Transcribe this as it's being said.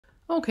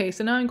Okay,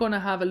 so now I'm going to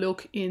have a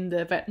look in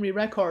the veterinary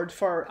record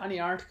for any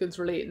articles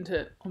relating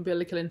to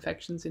umbilical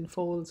infections in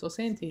foals. So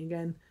same thing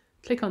again,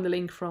 click on the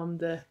link from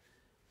the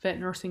vet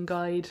nursing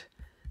guide.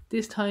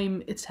 This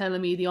time it's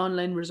telling me the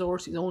online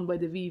resource is owned by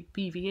the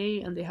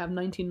BVA and they have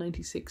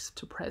 1996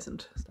 to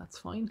present. So that's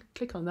fine.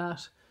 Click on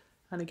that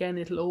and again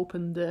it'll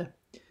open the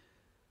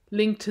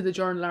link to the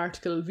journal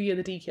article via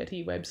the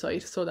DKIT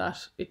website so that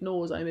it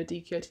knows I'm a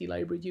DKIT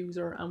library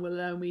user and will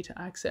allow me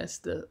to access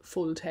the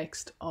full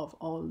text of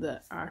all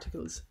the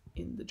articles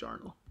in the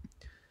journal.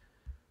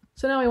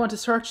 So now I want to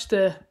search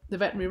the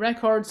veterinary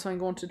record, so I'm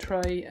going to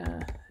try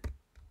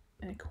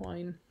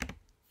equine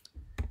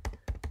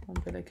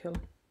umbilical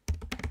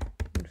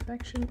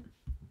infection.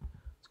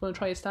 I'm going to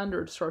try a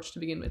standard search to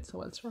begin with,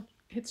 so I'll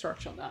hit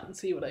search on that and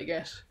see what I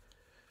get.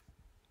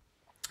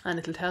 And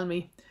it'll tell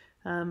me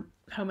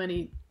how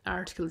many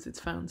articles it's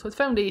found. So it's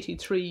found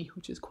 83,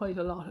 which is quite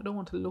a lot. I don't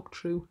want to look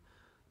through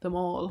them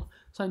all.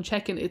 So I'm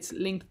checking it's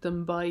linked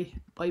them by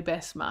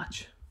best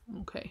match.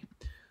 Okay,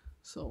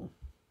 so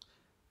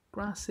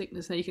grass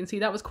sickness. Now you can see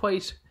that was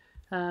quite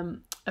a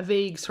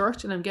vague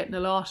search and I'm getting a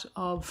lot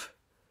of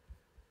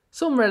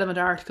some relevant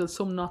articles,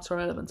 some not so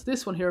relevant. So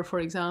this one here, for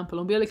example,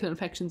 umbilical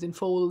infections in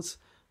foals,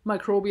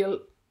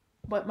 microbiological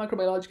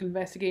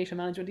investigation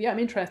management. Yeah, I'm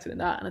interested in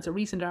that, and it's a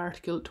recent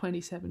article,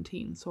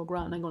 2017. So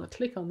grand, I'm going to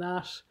click on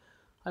that.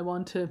 I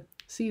want to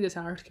see this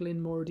article in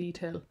more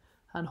detail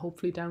and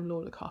hopefully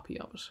download a copy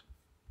of it.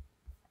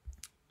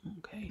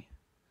 Okay,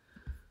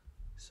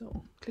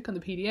 so click on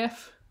the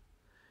PDF.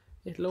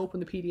 It'll open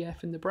the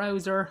PDF in the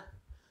browser.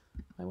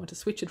 I want to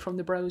switch it from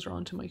the browser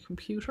onto my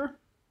computer.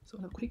 So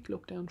I'll have a quick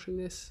look down through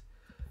this.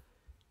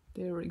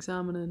 They were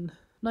examining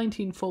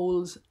 19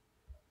 foals,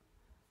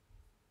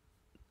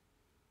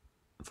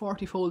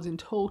 40 foals in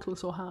total,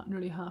 so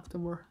nearly half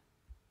them were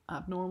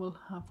abnormal,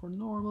 half were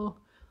normal.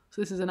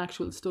 So this is an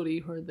actual study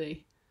where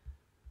they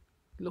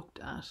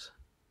looked at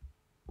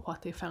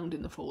what they found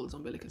in the foals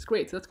umbilicus.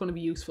 Great, so that's going to be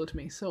useful to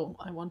me. So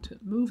I want to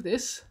move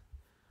this.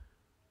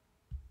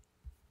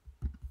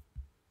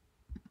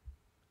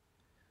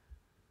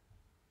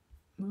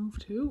 Move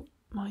to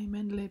my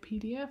Mendeley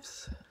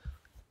PDFs.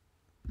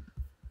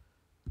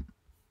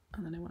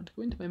 And then I want to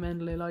go into my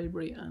Mendeley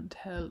library and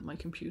tell my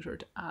computer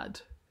to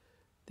add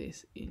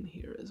this in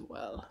here as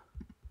well.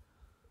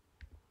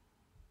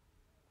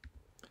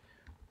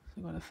 So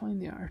I'm going to find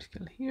the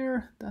article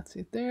here. That's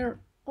it there.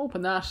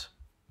 Open that.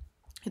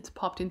 It's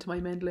popped into my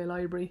Mendeley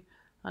library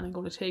and I'm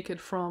going to take it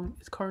from,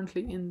 it's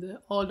currently in the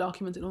all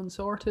documents and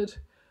unsorted.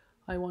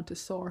 I want to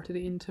sort it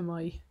into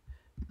my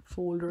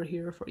folder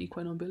here for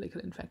equine umbilical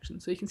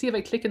infection. So you can see if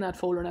I click in that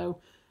folder now,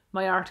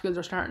 my articles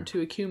are starting to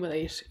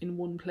accumulate in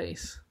one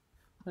place.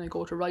 When I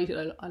go to write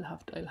it, I'll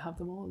have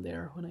them all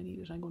there when I need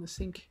it. I'm going to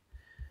sync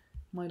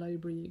my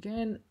library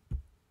again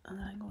and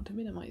I'm going to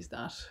minimize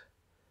that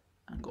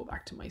and go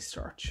back to my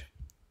search.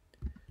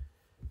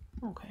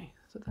 Okay,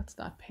 so that's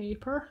that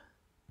paper.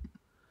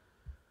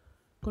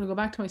 I'm going to go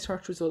back to my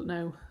search result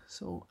now.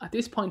 So at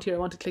this point here I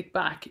want to click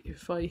back.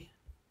 If I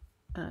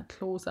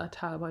close that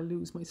tab, I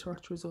lose my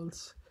search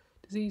results.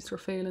 Disease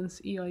surveillance,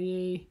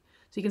 EIA.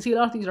 So you can see a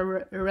lot of these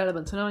are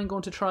irrelevant. So now I'm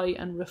going to try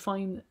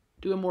and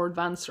do a more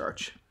advanced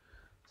search.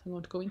 So I'm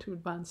going to go into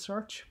advanced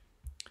search.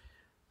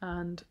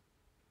 And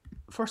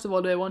first of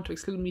all, do I want to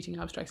exclude meeting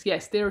abstracts?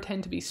 Yes, they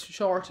tend to be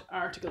short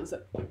articles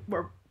that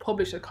were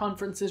published at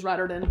conferences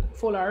rather than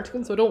full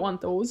articles. So I don't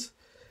want those.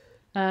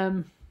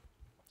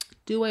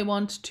 Do I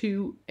want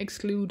to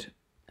exclude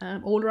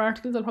older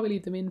articles? I'll probably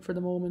leave them in for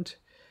the moment.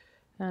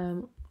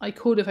 I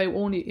could if I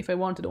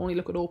wanted to only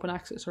look at open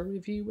access or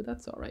review, but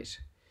that's all right.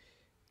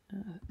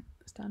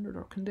 Standard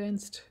or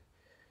condensed,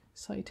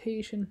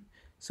 citation.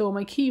 So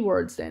my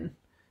keywords then,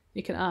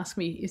 you can ask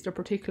me, is there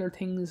particular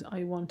things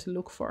I want to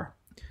look for?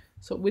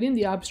 So within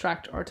the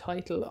abstract or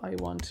title, I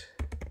want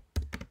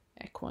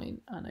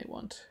equine and I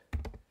want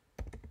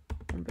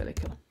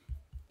umbilical.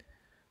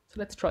 So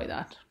let's try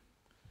that.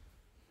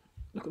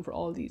 Looking for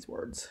all these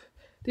words.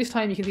 This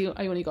time you can see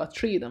I only got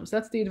 3 of them. So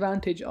that's the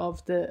advantage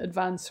of the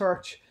advanced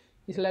search.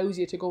 It allows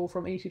you to go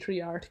from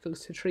 83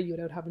 articles to 3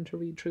 without having to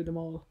read through them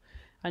all.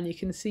 And you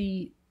can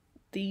see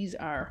these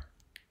are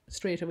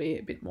straight away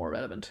a bit more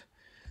relevant.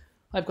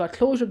 I've got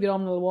closure of the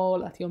abdominal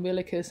wall at the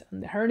umbilicus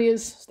and the hernias,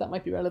 so that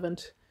might be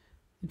relevant.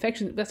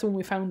 Infection, that's the one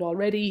we found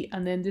already,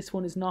 and then this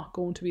one is not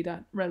going to be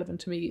that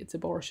relevant to me. It's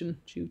abortion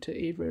due to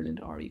A. virulent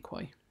or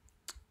equi.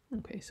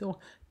 Okay, so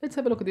let's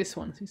have a look at this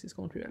one, since it's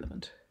going to be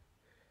relevant.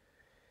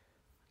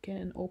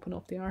 Again, open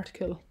up the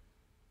article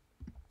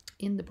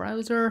in the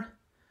browser.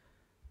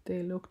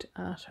 They looked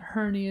at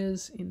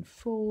hernias in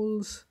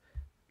foals.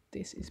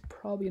 This is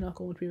probably not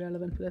going to be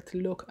relevant, but let's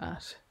look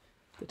at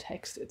the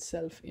text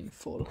itself in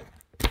full.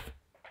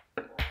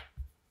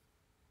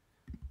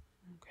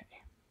 Okay.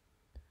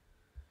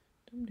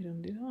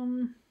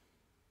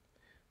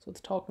 So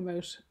it's talking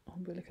about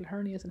umbilical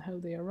hernias and how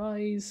they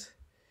arise.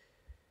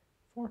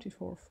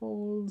 44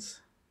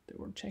 foals. They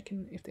were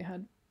checking if they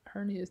had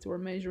hernias, they were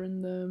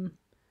measuring them.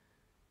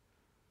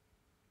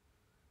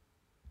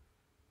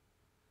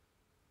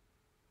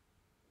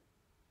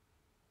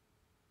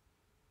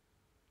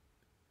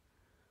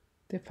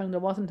 they found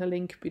there wasn't a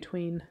link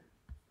between,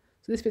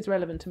 so this bit's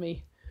relevant to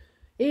me.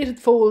 8 of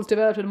the foals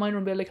developed a minor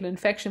umbilical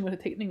infection with a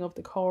thickening of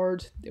the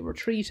cord. They were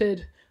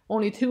treated.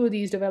 Only 2 of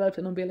these developed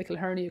an umbilical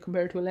hernia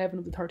compared to 11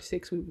 of the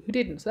 36 who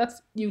didn't. So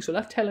that's useful.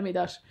 That's telling me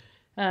that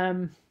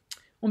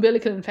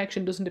umbilical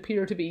infection doesn't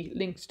appear to be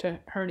linked to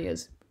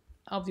hernias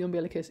of the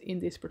umbilicus in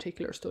this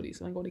particular study.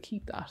 So I'm going to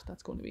keep that.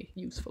 That's going to be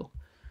useful.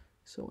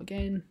 So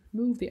again,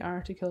 move the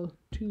article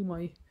to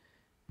my,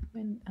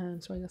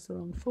 sorry, that's the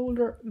wrong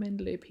folder,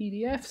 Mendeley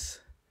PDFs.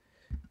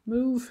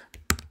 Move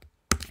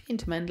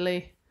into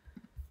Mendeley.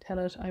 Tell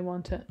it I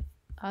want to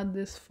add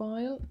this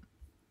file.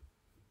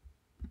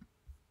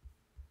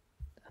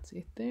 That's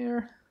it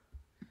there.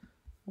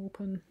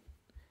 Open.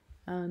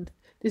 And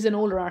this is an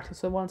older article,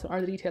 so I want to,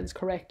 are the details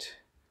correct?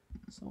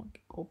 So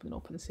open it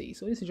up and see.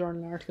 So this is a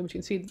journal article, but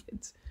you can see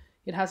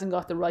it hasn't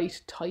got the right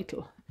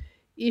title.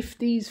 If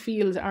these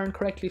fields aren't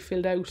correctly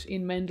filled out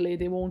in Mendeley,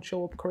 they won't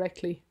show up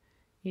correctly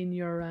in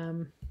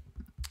your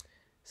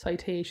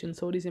citation.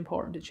 So it is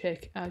important to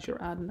check as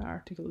you're adding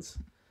articles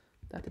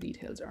that the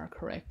details are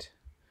correct.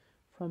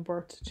 From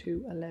birth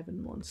to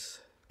 11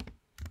 months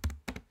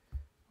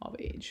of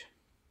age.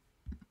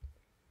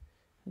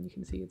 And you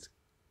can see it's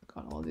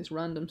got all this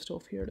random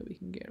stuff here that we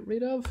can get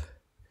rid of.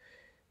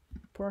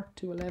 Birth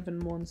to 11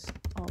 months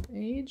of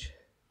age.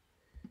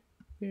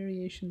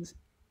 Variations,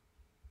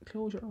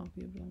 closure of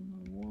the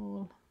abdominal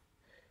wall.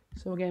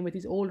 So again, with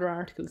these older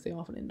articles, they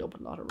often end up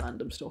with a lot of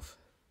random stuff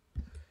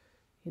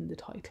in the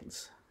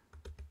titles.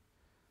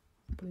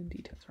 But in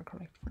details are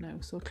correct for now.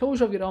 So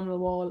closure of the abdominal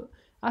wall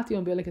at the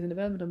umbilicus and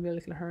development of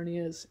umbilical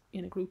hernias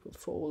in a group of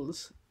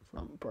foals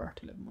from birth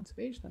to 11 months of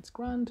age. That's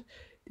grand.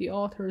 The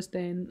authors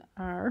then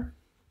are,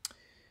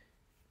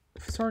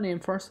 surname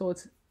first, so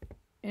it's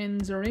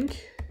Enzerink,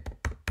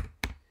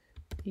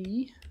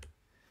 E.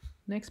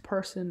 Next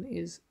person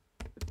is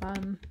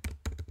Van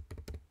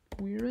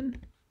Wieren,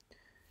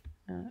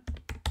 PR.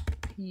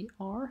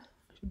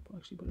 I should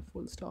actually put a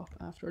full stop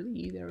after the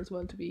E there as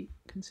well to be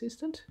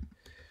consistent.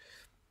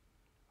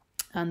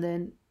 And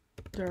then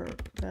Der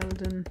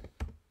Velden,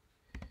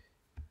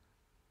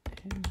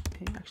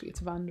 actually it's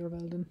Van der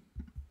Velden.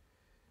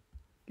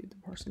 Give the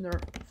person their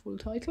full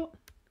title.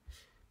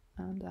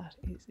 And that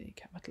is a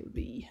capital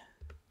V.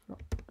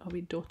 I'll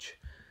be Dutch.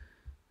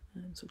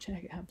 So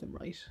check I have them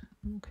right.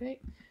 Okay.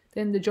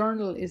 Then the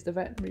journal is the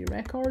Veterinary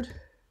Record.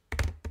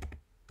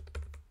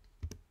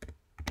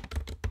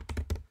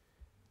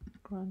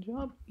 Grand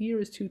job. Year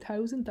is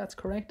 2000. That's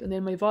correct. And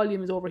then my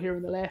volume is over here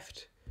on the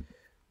left.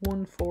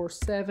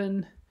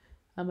 147.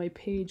 And my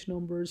page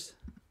numbers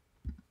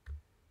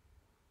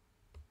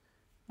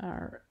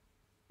are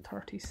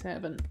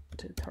 37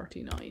 to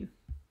 39.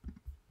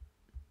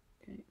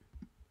 Okay.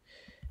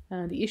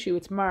 And the issue,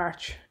 it's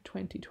March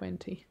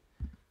 2020.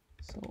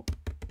 So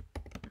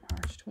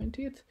March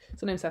 20th.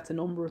 Sometimes that's a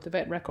number with the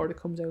vet record. It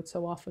comes out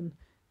so often.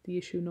 The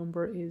issue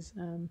number is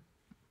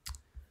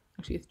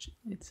actually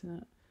it's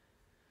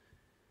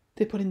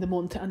they put in the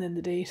month and then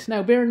the date.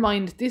 Now bear in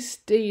mind this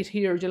date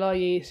here, July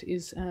 8,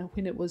 is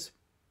when it was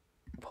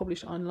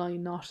published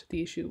online, not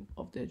the issue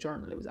of the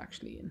journal it was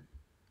actually in.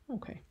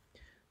 Okay,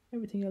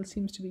 everything else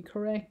seems to be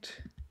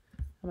correct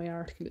and my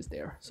article is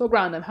there. So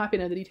grand, I'm happy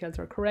now the details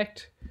are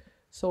correct.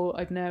 So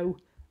I've now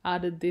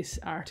added this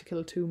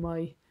article to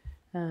my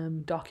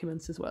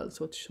documents as well,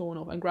 so it's showing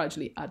up. I'm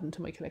gradually adding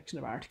to my collection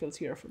of articles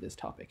here for this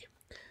topic.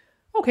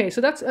 Okay,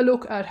 so that's a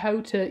look at how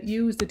to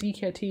use the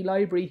DKT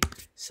library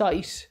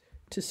site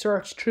to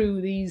search through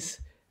these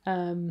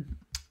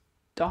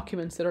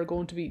documents that are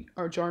going to be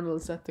our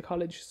journals that the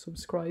college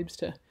subscribes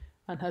to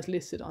and has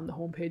listed on the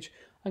homepage.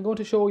 I'm going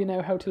to show you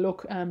now how to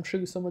look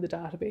through some of the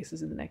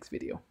databases in the next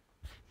video.